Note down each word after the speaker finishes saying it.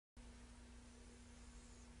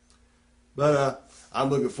But I'm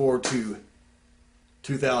looking forward to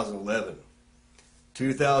 2011.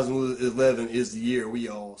 2011 is the year we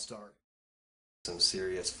all start some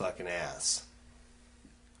serious fucking ass.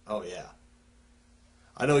 Oh yeah.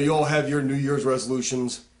 I know you all have your New Year's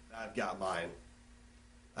resolutions. I've got mine.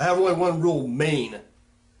 I have only one real main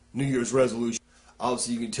New Year's resolution.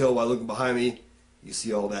 Obviously you can tell by looking behind me. You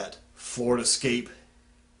see all that Florida scape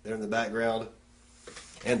there in the background.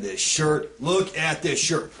 And this shirt. Look at this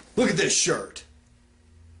shirt. Look at this shirt.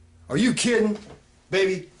 Are you kidding,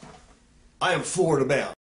 baby? I am Florida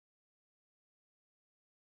bound.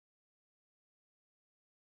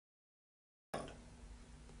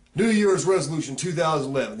 New Year's resolution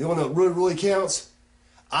 2011. The only one that really counts,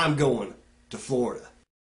 I'm going to Florida.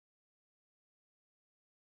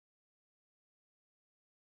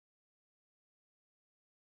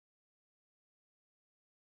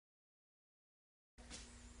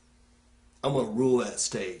 I'm going to rule that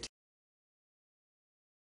state.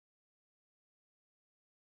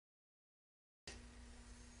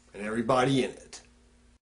 And everybody in it.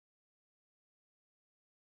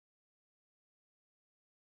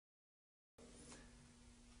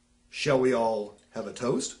 Shall we all have a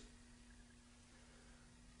toast?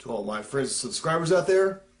 To all my friends and subscribers out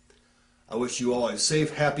there, I wish you all a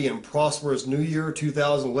safe, happy, and prosperous New Year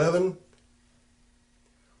 2011.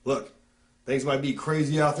 Look, things might be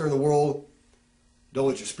crazy out there in the world. Don't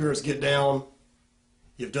let your spirits get down.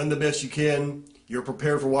 You've done the best you can. You're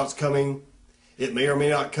prepared for what's coming. It may or may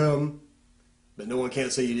not come, but no one can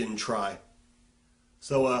say you didn't try.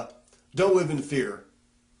 So, don't live in fear.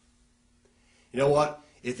 You know what?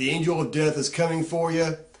 If the angel of death is coming for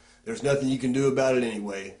you, there's nothing you can do about it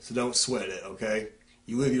anyway. So don't sweat it, okay?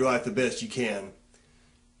 You live your life the best you can.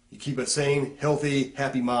 You keep a sane, healthy,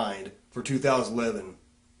 happy mind for 2011.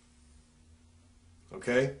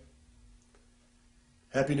 Okay?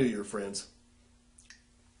 Happy New Year, friends.